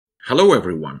Hello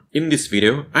everyone! In this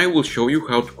video I will show you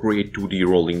how to create 2D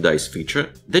rolling dice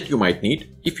feature that you might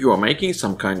need if you are making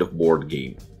some kind of board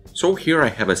game. So here I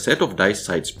have a set of dice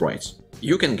side sprites.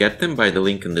 You can get them by the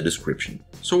link in the description.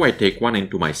 So I take one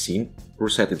into my scene,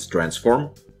 reset its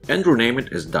transform and rename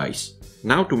it as dice.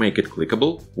 Now to make it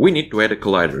clickable, we need to add a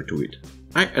collider to it.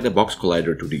 I add a box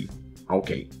collider 2D.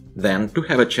 Okay. Then, to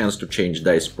have a chance to change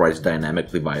dice sprites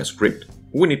dynamically via script,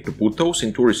 we need to put those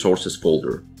into resources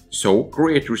folder. So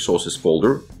create resources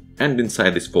folder, and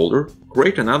inside this folder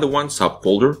create another one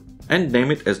subfolder and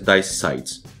name it as dice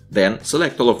sides. Then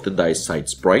select all of the dice side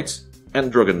sprites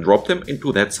and drag and drop them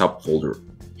into that subfolder.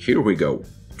 Here we go.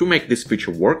 To make this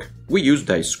feature work, we use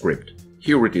dice script.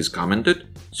 Here it is commented,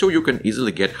 so you can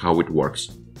easily get how it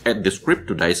works. Add the script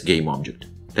to dice game object.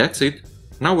 That's it.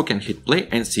 Now we can hit play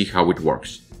and see how it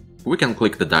works. We can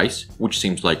click the dice, which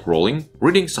seems like rolling,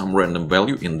 reading some random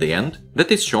value in the end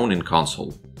that is shown in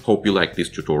console. Hope you liked this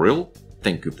tutorial.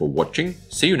 Thank you for watching.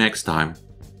 See you next time.